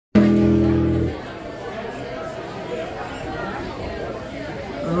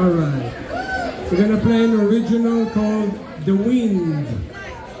We're gonna play an original called The Wind.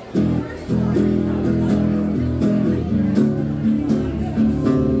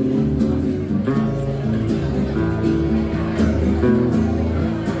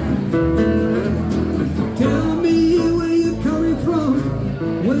 Tell me where you're coming from,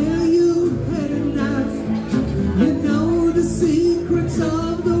 where you headed now. You know the secrets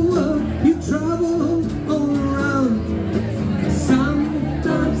of the world, you travel all around.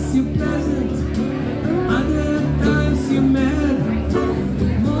 Sometimes you're pleasant, other times you're mad.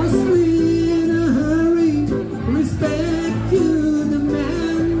 Mostly in a hurry, respect you the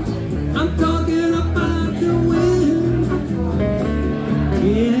man. I'm talking about the wind.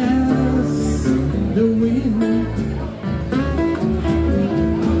 Yes, the wind.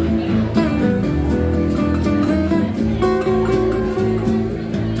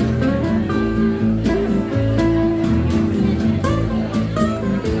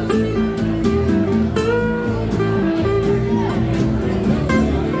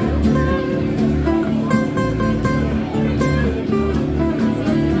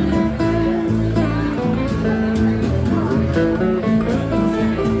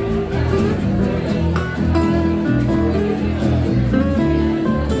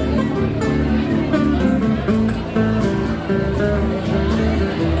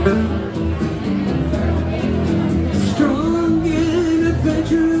 Strong and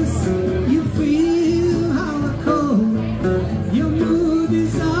adventurous, you feel how I come. Your mood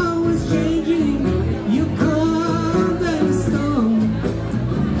is always changing, you calm and storm.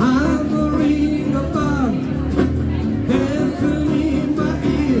 Hovering above, deafening in my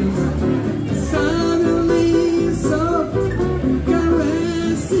ears. Suddenly soft,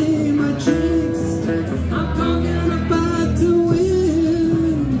 caressing my cheeks. I'm talking about the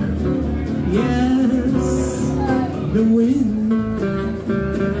wind. Yes, the wind.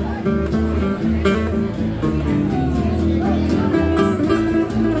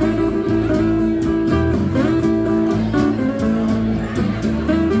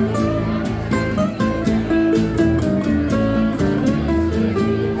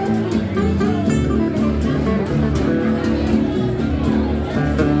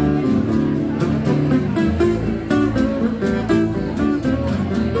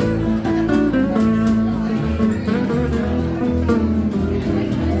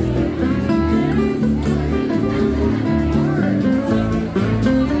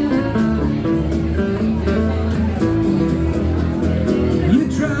 You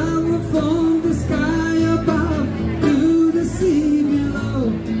travel from the sky above to the sea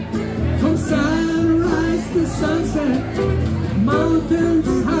below. From sunrise to sunset, mountains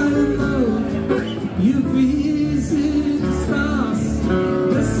high and low. You visit the stars,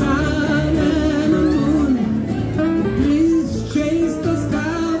 the sun and the moon. Please chase those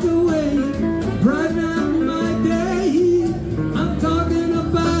clouds away, brighten up my day. I'm talking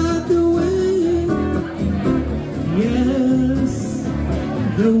about the wind. Yes,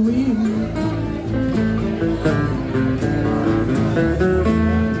 the wind.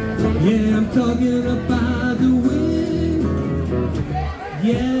 Yeah, I'm talking about the wind.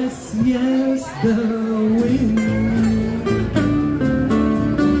 Yes, yes, the wind.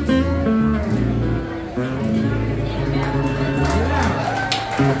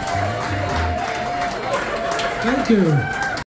 Thank you.